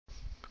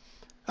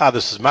Hi,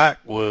 this is Mac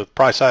with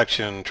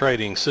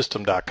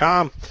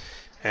PriceActionTradingSystem.com,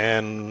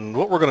 and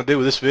what we're going to do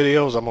with this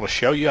video is I'm going to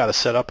show you how to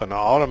set up an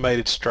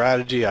automated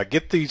strategy. I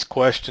get these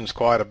questions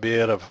quite a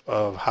bit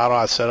of how do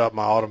I set up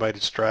my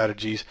automated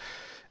strategies,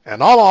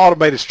 and all an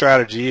automated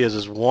strategy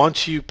is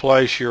once you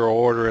place your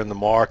order in the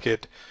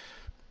market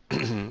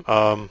and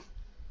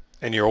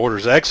your order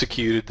is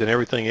executed, then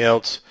everything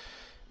else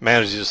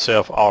manages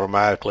itself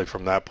automatically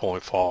from that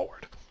point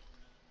forward.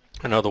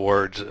 In other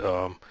words,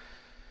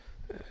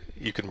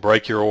 you can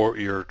break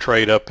your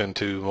trade up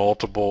into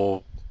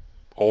multiple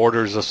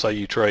orders. Let's say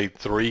you trade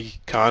 3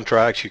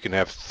 contracts. You can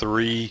have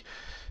 3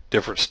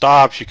 different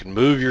stops. You can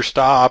move your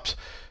stops.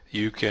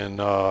 You can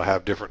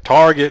have different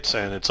targets,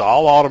 and it's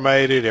all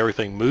automated.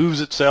 Everything moves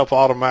itself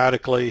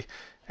automatically,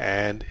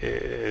 and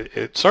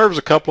it serves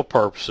a couple of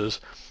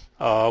purposes.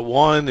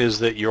 One is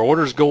that your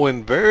orders go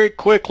in very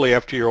quickly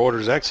after your order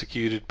is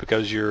executed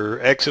because your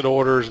exit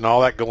orders and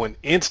all that go in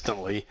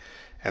instantly.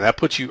 And that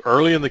puts you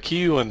early in the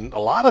queue, and a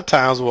lot of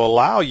times will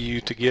allow you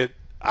to get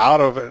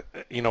out of,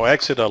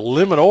 exit a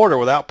limit order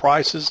without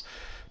prices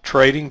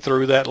trading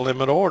through that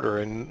limit order.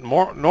 And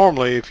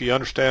normally, if you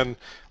understand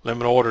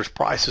limit orders,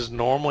 prices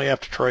normally have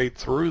to trade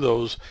through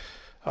those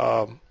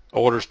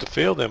orders to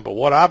fill them. But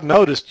what I've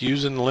noticed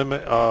using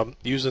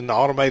the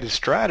automated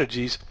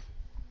strategies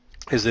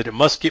is that it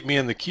must get me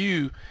in the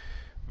queue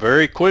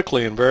very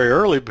quickly and very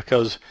early,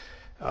 because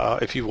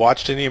if you've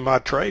watched any of my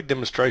trade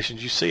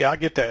demonstrations, you see I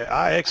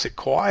exit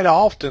quite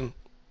often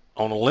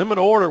on a limit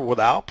order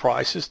without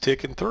prices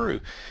ticking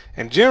through.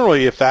 And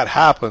generally, if that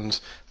happens,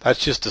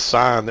 that's just a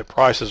sign that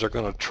prices are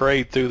going to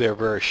trade through there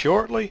very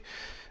shortly.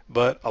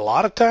 But a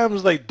lot of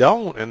times they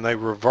don't, and they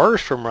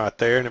reverse from right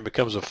there, and it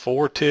becomes a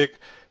 4-tick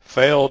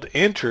failed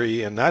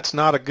entry, and that's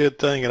not a good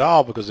thing at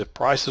all, because if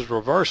prices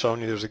reverse on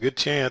you, there's a good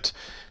chance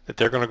that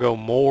they're going to go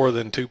more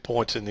than 2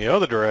 points in the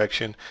other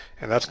direction,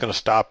 and that's going to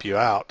stop you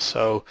out.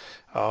 So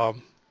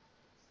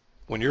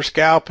when you're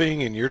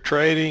scalping and you're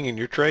trading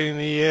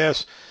the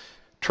ES,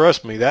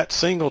 trust me, that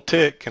single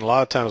tick can a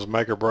lot of times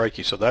make or break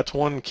you. So that's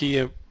one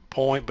key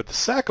point. But the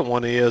second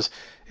one is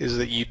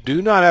that you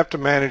do not have to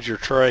manage your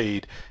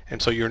trade,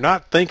 and so you're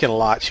not thinking a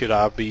lot,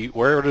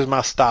 where does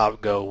my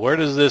stop go? Where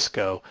does this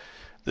go?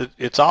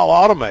 It's all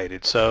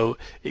automated, so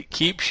it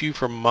keeps you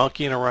from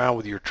monkeying around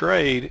with your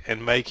trade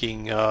and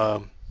making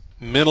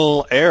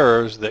mental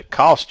errors that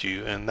cost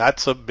you, and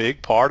that's a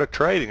big part of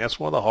trading. That's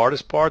one of the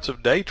hardest parts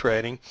of day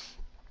trading,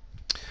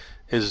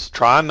 is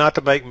trying not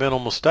to make mental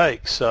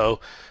mistakes.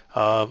 So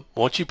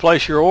once you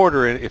place your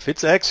order, if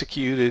it's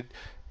executed,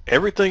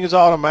 everything is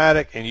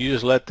automatic, and you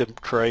just let the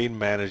trade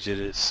manage it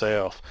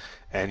itself,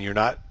 and you're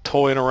not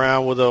toying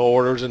around with the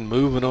orders and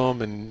moving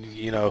them.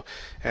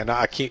 And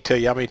I can't tell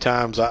you how many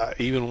times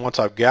even once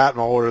I've got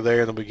my order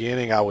there in the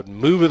beginning, I would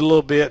move it a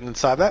little bit and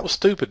decide that was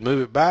stupid,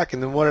 move it back,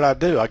 and then what did I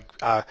do?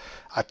 I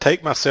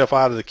take myself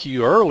out of the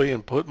queue early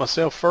and put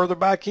myself further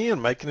back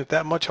in, making it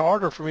that much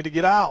harder for me to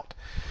get out.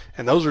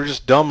 And those are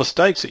just dumb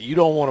mistakes that you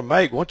don't want to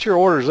make. Once your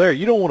order's there,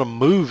 you don't want to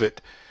move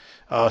it,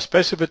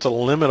 especially if it's a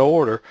limit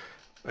order.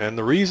 And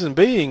the reason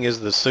being is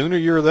the sooner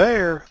you're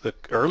there, the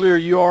earlier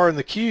you are in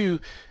the queue.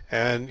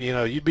 And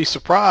you'd be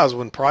surprised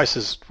when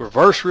prices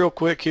reverse real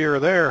quick here or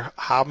there,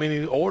 how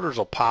many orders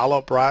will pile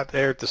up right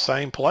there at the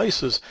same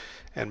places.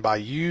 And by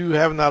you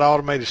having that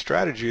automated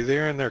strategy,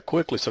 they're in there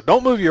quickly. So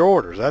don't move your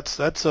orders.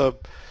 That's a,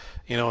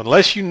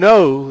 unless you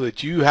know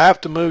that you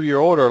have to move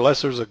your order,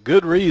 unless there's a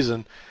good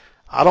reason,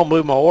 I don't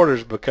move my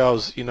orders,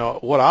 because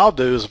what I'll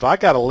do is if I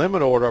got a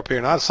limit order up here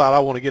and I decide I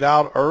want to get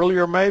out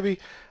earlier, maybe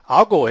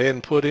I'll go ahead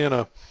and put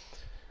in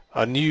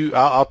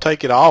I'll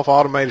take it off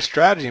automated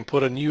strategy and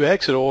put a new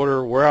exit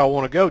order where I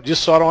want to go,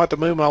 just so I don't have to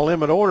move my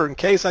limit order in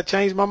case I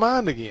change my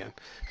mind again.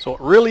 So it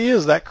really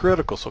is that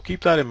critical. So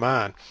keep that in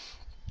mind.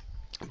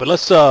 But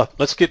let's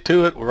get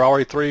to it. We're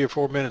already 3 or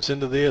 4 minutes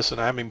into this, and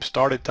I haven't even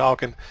started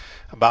talking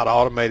about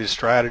automated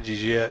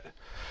strategies yet.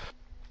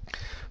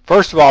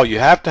 First of all, you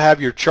have to have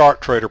your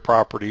chart trader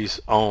properties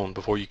on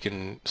before you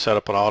can set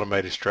up an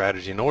automated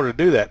strategy. In order to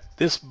do that,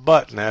 this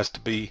button has to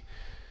be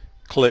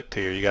clicked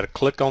here. You got to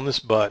click on this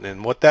button,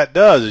 and what that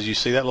does is, you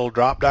see that little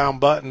drop down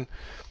button.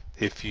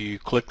 If you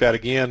click that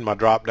again, my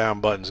drop down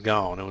button's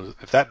gone.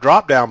 If that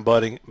drop down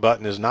button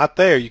is not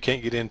there, you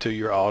can't get into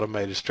your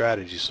automated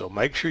strategy. So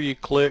make sure you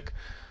click,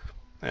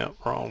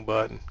 wrong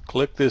button,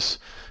 click this.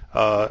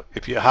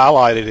 If you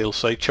highlight it, it'll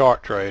say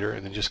chart trader,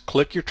 and then just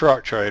click your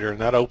chart trader,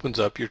 and that opens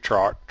up your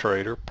chart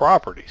trader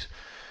properties,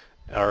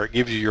 or it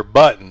gives you your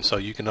button so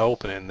you can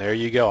open it. And there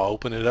you go,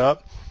 open it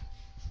up.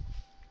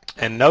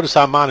 And notice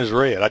how mine is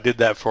red. I did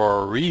that for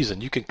a reason.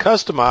 You can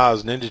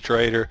customize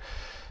NinjaTrader.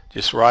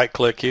 Just right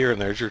click here,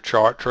 and there's your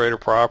chart trader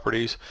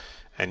properties,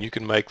 and you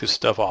can make this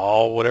stuff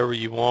all whatever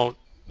you want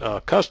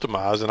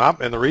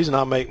customized. And the reason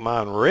I make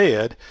mine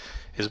red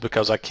is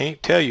because I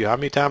can't tell you how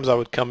many times I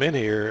would come in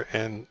here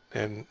and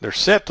they're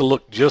set to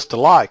look just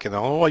alike, and the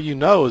only way you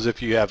know is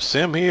if you have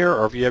SIM here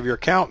or if you have your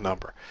account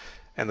number.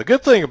 And the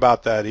good thing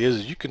about that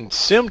is you can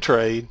SIM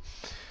trade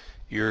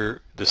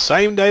the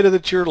same data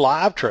that you're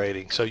live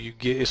trading. So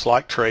it's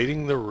like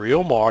trading the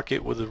real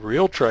market with the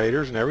real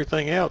traders and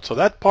everything else. So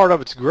that part of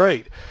it's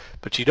great.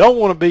 But you don't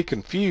want to be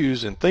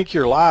confused and think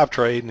you're live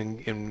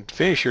trading and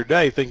finish your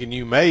day thinking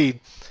you made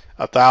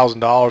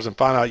 $1,000 and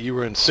find out you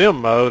were in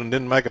sim mode and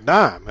didn't make a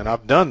dime. And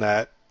I've done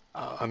that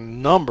a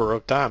number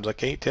of times. I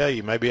can't tell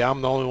you. Maybe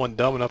I'm the only one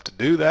dumb enough to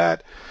do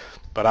that,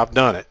 but I've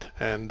done it.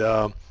 And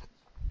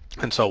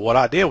so what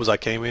I did was I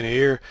came in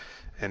here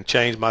and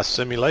changed my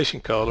simulation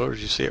colors.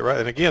 You see it right.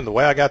 And again, the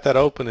way I got that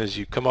open is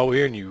you come over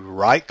here and you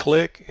right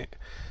click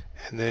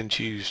and then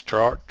choose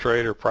chart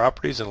trader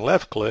properties and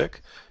left click,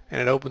 and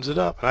it opens it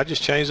up. And I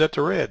just changed that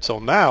to red. So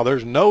now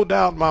there's no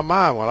doubt in my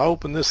mind when I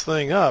open this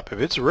thing up, if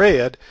it's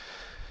red,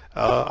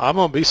 I'm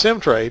going to be sim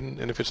trading,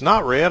 and if it's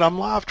not red, I'm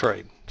live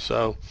trading.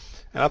 So,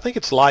 and I think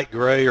it's light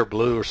gray or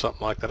blue or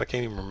something like that. I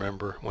can't even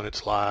remember when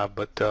it's live.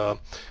 But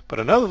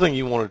another thing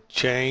you want to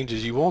change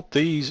is you want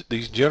these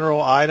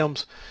general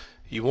items.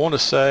 You want to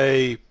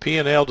say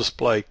P&L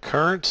display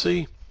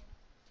currency,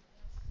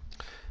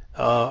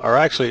 or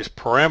actually it's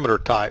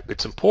parameter type.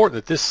 It's important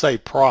that this say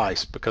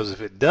price, because if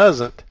it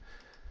doesn't,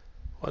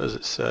 what does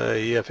it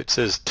say? If it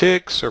says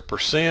ticks or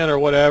percent or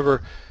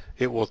whatever,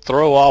 it will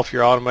throw off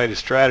your automated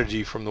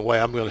strategy from the way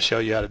I'm going to show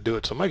you how to do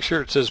it. So make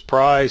sure it says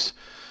price,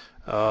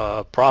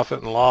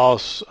 profit and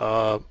loss.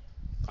 I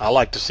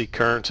like to see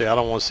currency. I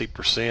don't want to see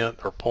percent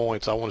or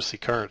points. I want to see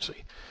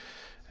currency.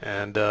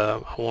 And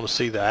I want to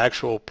see the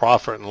actual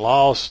profit and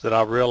loss that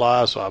I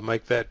realize, so I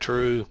make that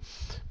true.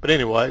 But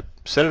anyway,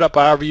 set it up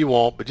however you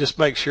want, but just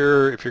make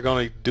sure if you're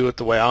going to do it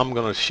the way I'm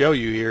going to show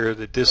you here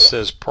that this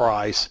says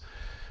price.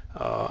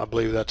 I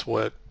believe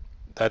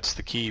that's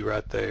the key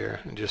right there,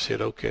 and just hit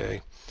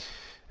OK.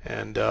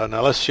 And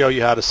now let's show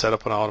you how to set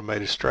up an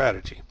automated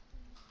strategy.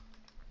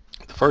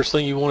 The first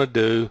thing you want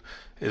to do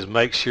is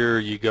make sure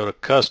you go to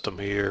custom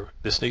here.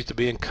 This needs to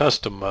be in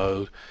custom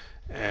mode,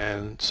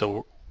 and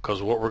so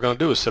because what we're going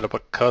to do is set up a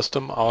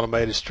custom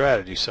automated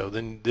strategy. So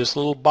then this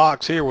little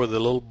box here with the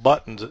little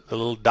buttons, the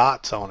little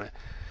dots on it,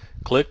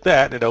 click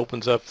that and it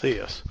opens up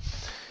this.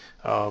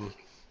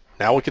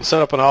 Now we can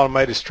set up an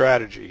automated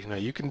strategy. Now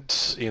you can,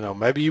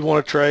 maybe you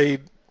want to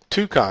trade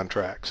 2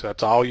 contracts.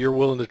 That's all you're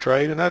willing to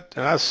trade, and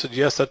I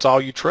suggest that's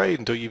all you trade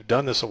until you've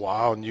done this a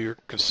while and you're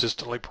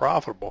consistently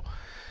profitable.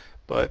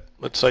 But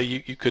let's say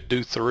you could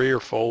do 3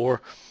 or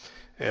 4,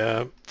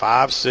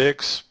 5,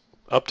 6,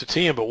 up to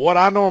 10. But what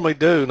I normally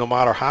do, no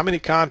matter how many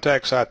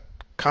contracts I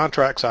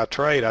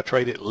trade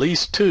at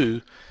least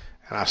 2,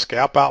 and I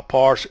scalp out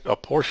a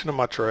portion of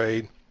my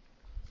trade,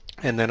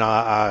 and then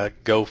I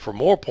go for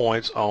more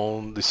points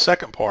on the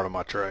second part of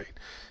my trade,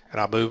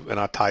 and I move and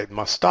I tighten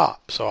my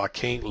stop so I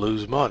can't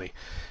lose money.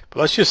 But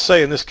let's just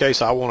say in this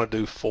case I want to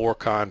do 4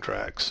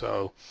 contracts.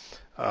 So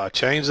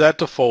change that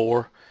to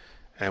 4,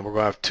 and we're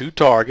going to have 2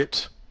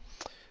 targets,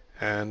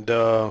 and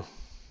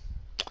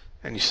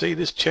you see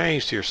this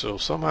changed here, so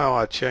somehow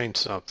I changed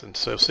something.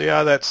 So see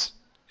how that's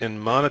in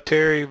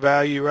monetary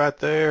value right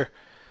there?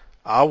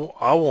 I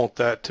want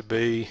that to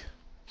be,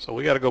 so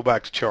we got to go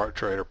back to chart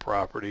trader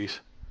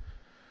properties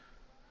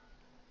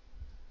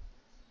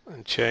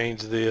and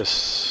change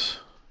this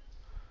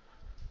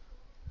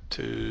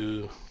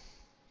to,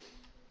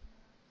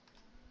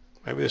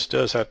 maybe this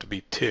does have to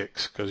be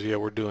ticks, because yeah,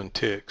 we're doing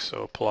ticks.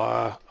 So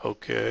apply,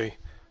 OK,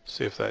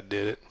 see if that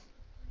did it.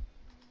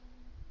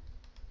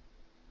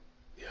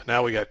 Yeah,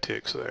 now we got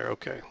ticks there.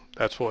 OK,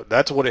 that's what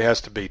it has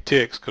to be,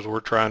 ticks, because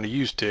we're trying to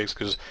use ticks,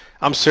 because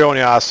I'm showing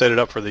you how I set it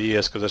up for the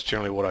ES, because that's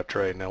generally what I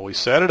trade. Now we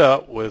set it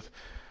up with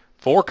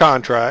 4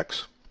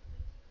 contracts,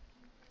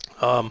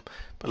 but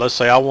let's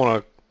say I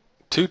want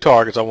 2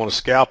 targets I want to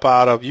scalp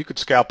out of. You could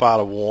scalp out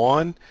of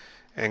 1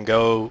 and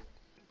go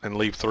and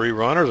leave 3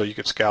 runners, or you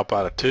could scalp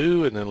out of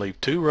 2 and then leave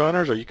 2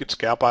 runners, or you could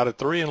scalp out of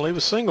 3 and leave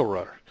a single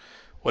runner.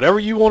 Whatever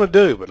you want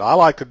to do, but I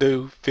like to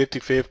do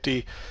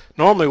 50-50.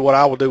 Normally what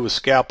I will do is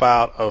scalp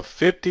out of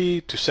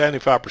 50 to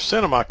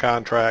 75% of my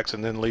contracts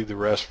and then leave the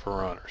rest for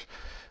runners.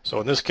 So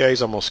in this case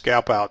I'm going to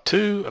scalp out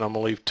 2 and I'm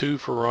going to leave 2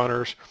 for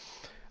runners.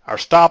 Our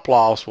stop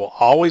loss will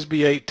always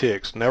be 8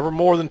 ticks, never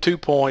more than 2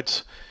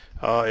 points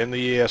in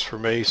the ES for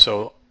me.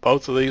 So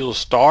both of these will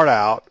start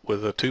out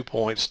with a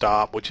 2-point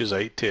stop, which is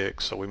 8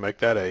 ticks, so we make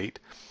that 8.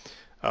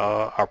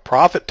 Our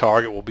profit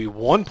target will be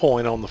 1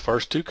 point on the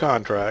first 2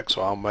 contracts,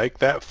 so I'll make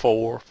that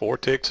 4. 4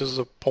 ticks is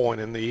a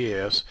point in the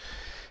ES.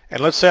 And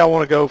let's say I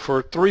want to go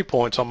for 3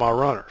 points on my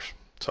runners,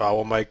 so I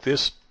will make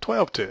this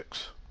 12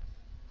 ticks.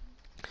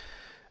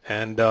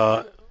 And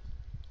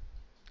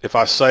if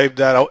I saved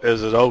that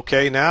as it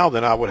OK now,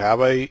 then I would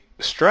have a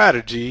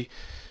strategy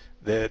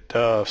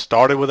that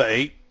started with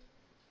an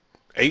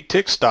 8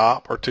 tick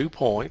stop, or 2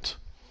 points,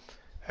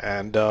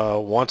 and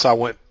once I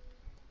went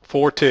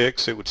 4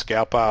 ticks, it would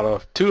scalp out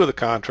of 2 of the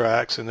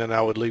contracts, and then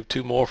I would leave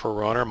 2 more for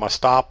runner. My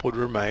stop would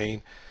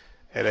remain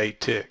at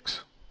 8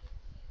 ticks.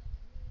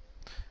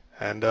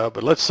 And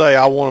but let's say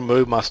I want to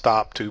move my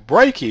stop to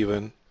break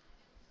even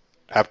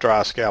after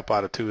I scalp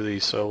out of 2 of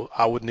these, so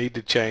I would need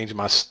to change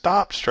my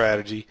stop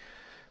strategy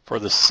for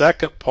the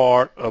second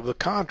part of the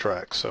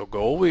contract. So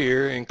go over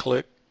here and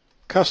click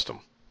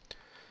custom.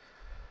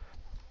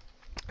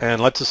 And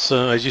let's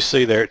assume, as you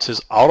see there, it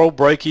says auto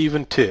break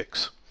even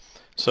ticks.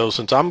 So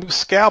since I'm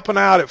scalping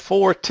out at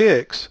 4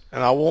 ticks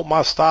and I want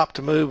my stop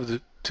to move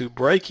to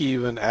break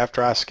even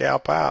after I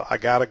scalp out, I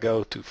got to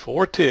go to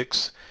 4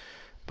 ticks.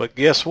 But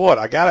guess what?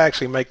 I got to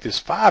actually make this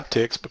 5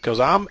 ticks because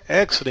I'm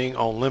exiting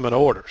on limit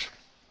orders.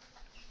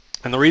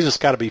 And the reason it's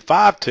got to be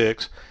 5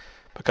 ticks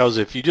because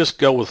if you just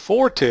go with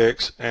 4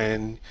 ticks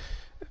and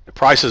the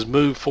prices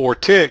move 4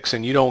 ticks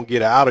and you don't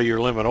get out of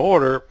your limit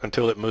order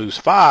until it moves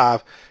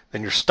 5,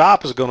 then your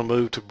stop is going to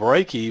move to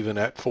break even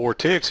at 4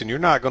 ticks, and you're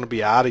not going to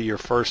be out of your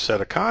first set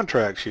of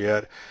contracts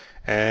yet,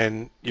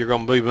 and you're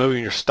going to be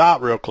moving your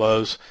stop real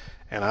close.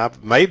 And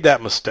I've made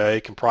that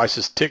mistake, and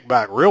prices tick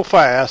back real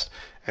fast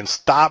and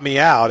stop me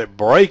out at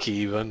break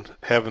even,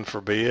 heaven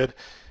forbid,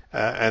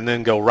 and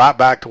then go right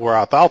back to where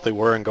I thought they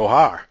were and go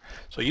higher.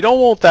 So you don't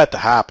want that to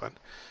happen.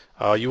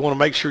 You want to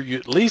make sure you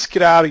at least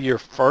get out of your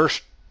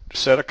first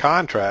set of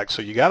contracts.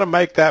 So you got to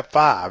make that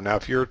 5. Now,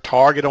 if your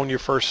target on your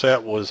first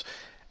set was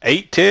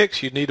 8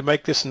 ticks, you'd need to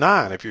make this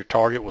 9. If your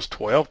target was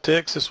 12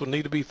 ticks, this would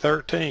need to be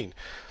 13.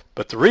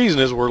 But the reason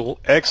is we're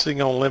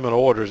exiting on limit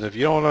orders, and if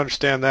you don't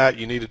understand that,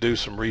 you need to do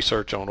some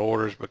research on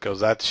orders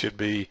because that should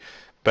be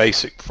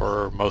basic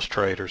for most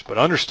traders. But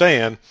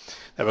understand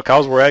that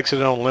because we're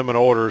exiting on limit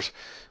orders,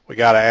 we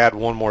got to add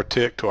 1 more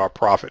tick to our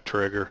profit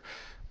trigger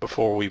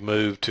before we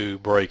move to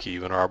break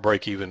even, or our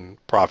break even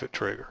profit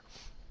trigger.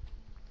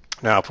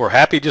 Now, if we're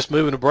happy just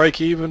moving to break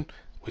even,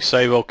 we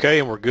save OK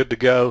and we're good to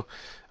go.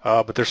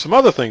 But there's some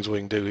other things we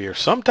can do here.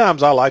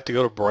 Sometimes I like to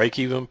go to break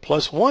even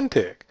plus 1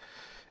 tick.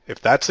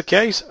 If that's the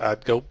case,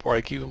 I'd go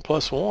break even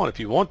plus 1. If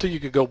you want to, you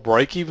could go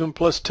break even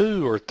plus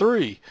 2 or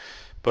 3.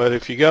 But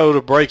if you go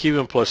to break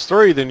even plus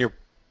 3, then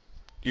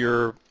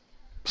your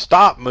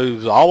stop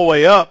moves all the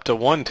way up to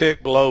 1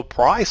 tick below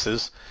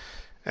prices,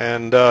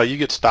 and you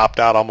get stopped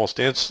out almost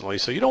instantly.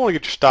 So you don't want to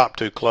get your stop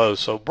too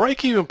close. So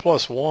break even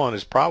plus 1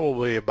 is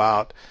probably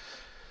about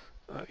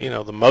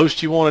the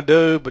most you want to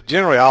do, but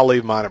generally I'll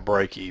leave mine at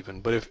break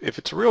even. But if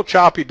it's a real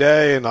choppy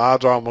day and the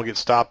odds are I'm going to get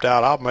stopped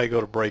out, I may go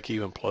to break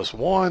even plus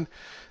 1.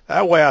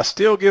 That way I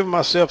still give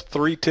myself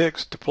 3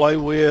 ticks to play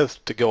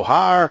with to go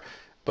higher,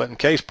 but in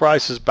case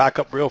prices back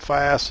up real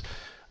fast,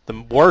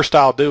 the worst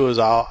I'll do is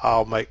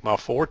I'll make my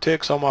 4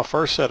 ticks on my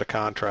first set of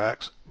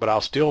contracts, but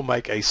I'll still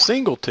make a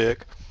single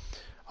tick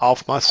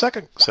off my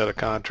second set of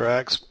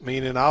contracts,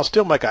 meaning I'll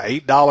still make a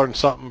 $8 and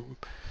something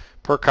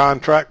per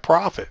contract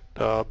profit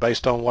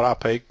based on what I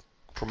pay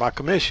for my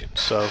commission.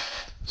 So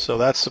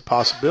that's the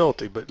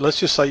possibility. But let's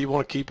just say you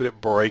want to keep it at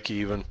break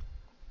even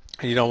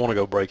and you don't want to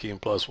go break even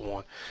plus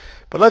 1.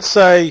 But let's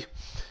say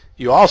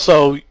you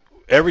also,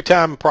 every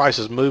time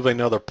prices move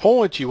another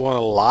point, you want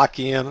to lock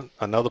in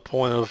another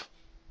point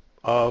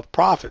of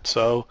profit.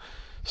 So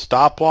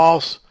stop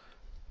loss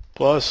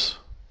plus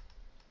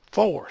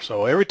 4.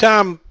 So every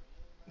time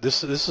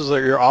this is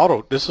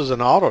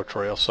an auto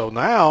trail. So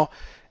now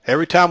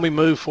every time we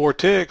move 4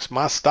 ticks,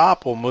 my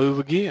stop will move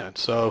again.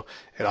 So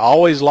it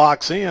always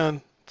locks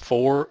in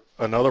for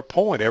another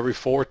point every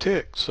 4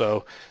 ticks.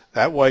 So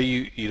that way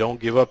you don't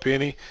give up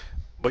any.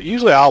 But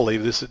usually I'll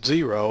leave this at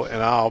 0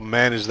 and I'll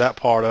manage that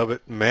part of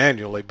it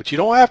manually. But you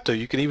don't have to.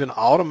 You can even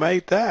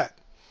automate that.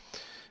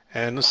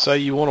 And let's say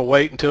you want to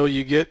wait until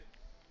you get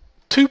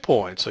 2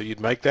 points. So you'd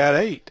make that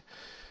 8.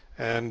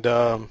 And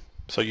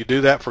so you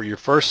do that for your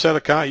first set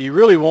of contracts. You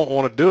really won't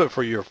want to do it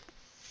for your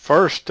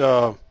first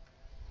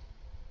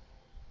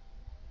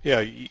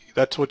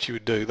that's what you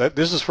would do.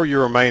 This is for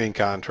your remaining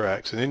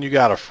contracts. And then you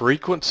got a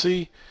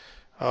frequency.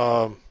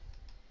 You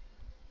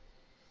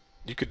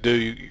could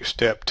do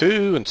step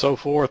 2 and so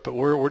forth, but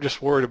we're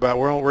just worried about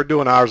we're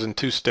doing ours in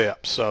 2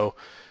 steps. So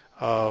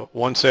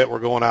 1 set we're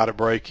going out at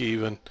break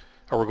even,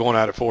 or we're going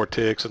out at 4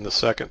 ticks, and the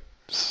second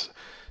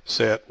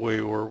set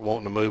we were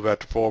wanting to move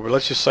after 4. But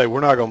let's just say we're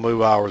not going to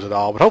move ours at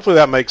all. But hopefully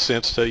that makes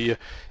sense to you.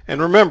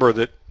 And remember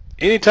that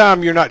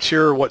anytime you're not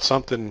sure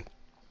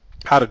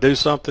how to do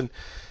something,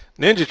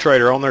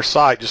 NinjaTrader on their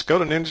site, just go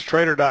to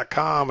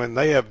ninjatrader.com and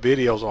they have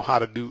videos on how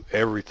to do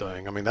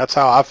everything. I mean, that's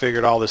how I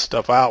figured all this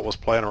stuff out, was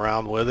playing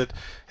around with it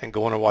and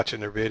going and watching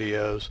their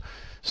videos.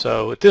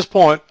 So at this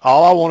point,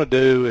 all I want to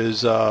do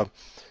is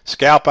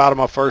scalp out of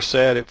my first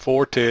set at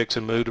 4 ticks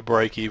and move to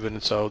break even.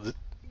 And so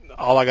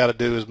all I got to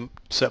do is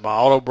set my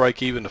auto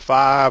break even to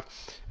 5,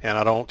 and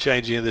I don't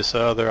change any of this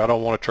other. I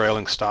don't want a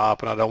trailing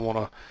stop, and I don't want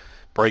to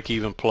break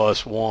even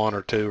plus 1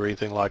 or 2 or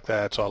anything like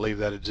that. So I leave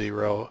that at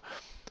 0.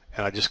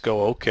 And I just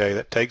go, okay,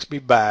 that takes me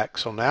back.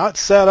 So now it's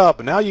set up,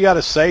 and now you got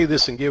to save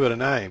this and give it a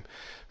name.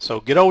 So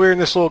get over here in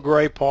this little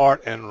gray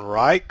part and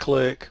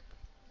right-click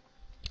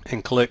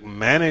and click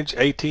Manage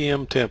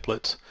ATM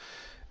Templates.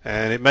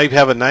 And it may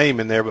have a name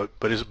in there, but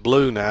it's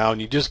blue now,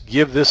 and you just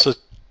give this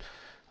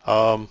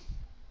a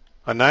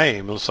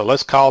name. So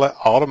let's call it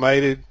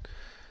Automated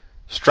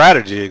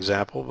Strategy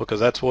Example, because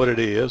that's what it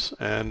is.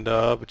 And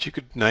but you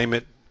could name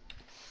it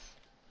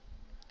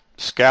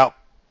Scalp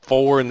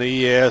 4 in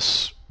the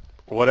ES.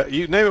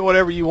 You name it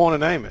whatever you want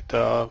to name it,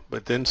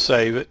 but then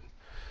save it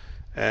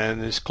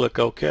and just click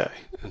OK.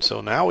 And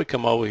so now we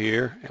come over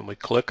here and we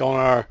click on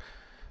our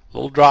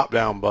little drop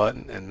down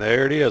button, and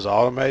there it is,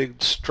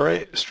 automated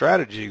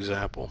strategy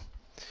example,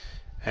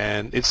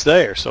 and it's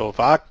there. So if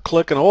I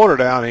click an order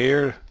down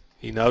here,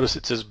 you notice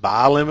it says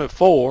buy limit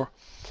 4,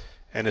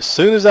 and as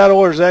soon as that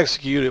order is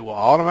executed, it will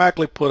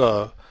automatically put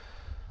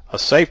a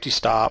safety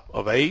stop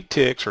of 8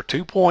 ticks or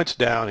 2 points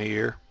down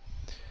here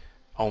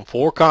on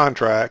 4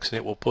 contracts, and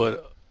it will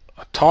put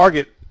a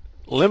target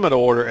limit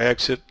order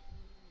exit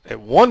at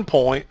 1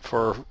 point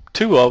for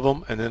 2 of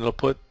them, and then it'll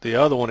put the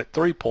other one at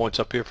 3 points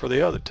up here for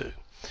the other 2.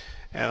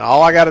 And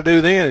all I got to do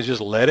then is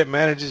just let it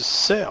manage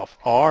itself.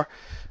 Or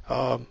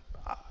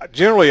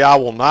generally I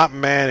will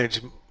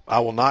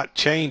not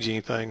change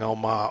anything on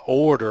my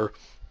order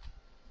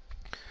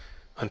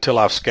until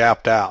I've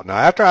scalped out. Now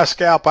after I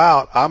scalp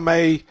out, I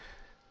may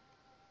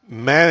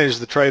manage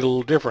the trade a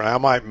little different. I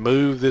might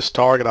move this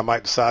target. I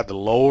might decide to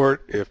lower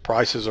it if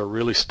prices are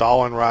really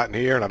stalling right in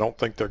here and I don't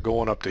think they're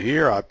going up to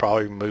here. I'd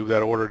probably move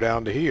that order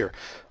down to here.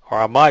 Or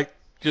I might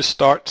just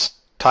start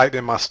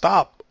tightening my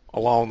stop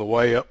along the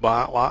way up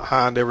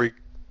behind every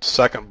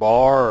second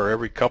bar or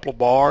every couple of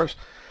bars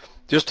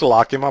just to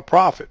lock in my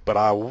profit. But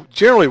I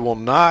generally will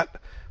not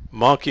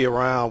monkey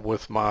around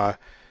with my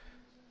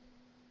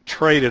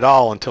trade at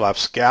all until I've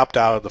scalped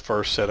out of the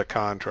first set of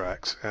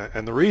contracts.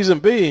 And the reason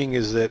being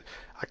is that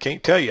I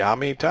can't tell you how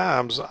many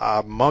times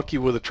I monkey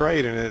with a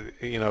trade, and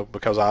it,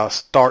 because I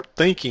start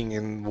thinking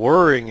and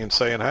worrying and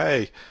saying,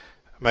 hey,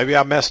 maybe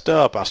I messed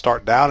up. I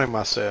start doubting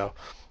myself.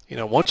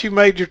 Once you've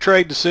made your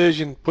trade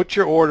decision, put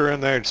your order in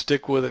there and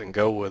stick with it and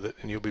go with it,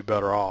 and you'll be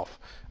better off.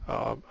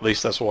 At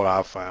least that's what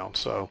I've found.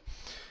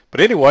 But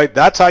anyway,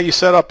 that's how you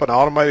set up an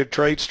automated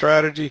trade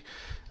strategy,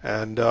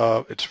 and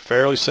it's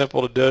fairly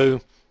simple to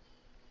do.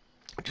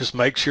 Just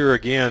make sure,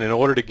 again, in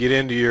order to get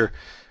into your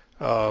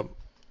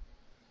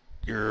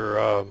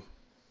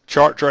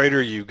chart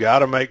trader, you got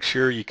to make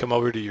sure you come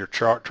over to your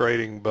chart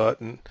trading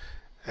button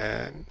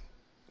and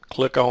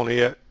click on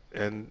it.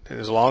 And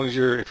as long as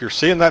if you're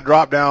seeing that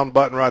drop down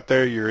button right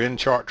there, you're in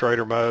chart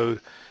trader mode.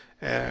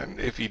 And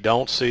if you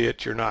don't see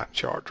it, you're not in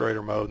chart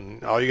trader mode.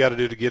 And all you got to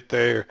do to get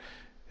there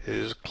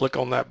is click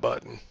on that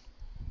button,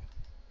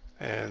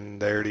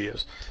 and there it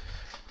is.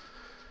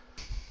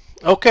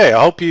 Okay,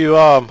 I hope you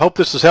hope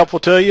this is helpful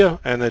to you,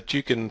 and that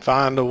you can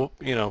find that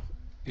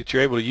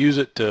you're able to use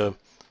it to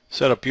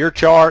set up your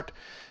chart.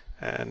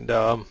 And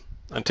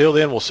until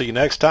then, we'll see you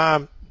next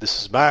time.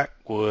 This is Mac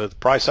with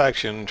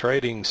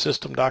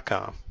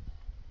PriceActionTradingSystem.com.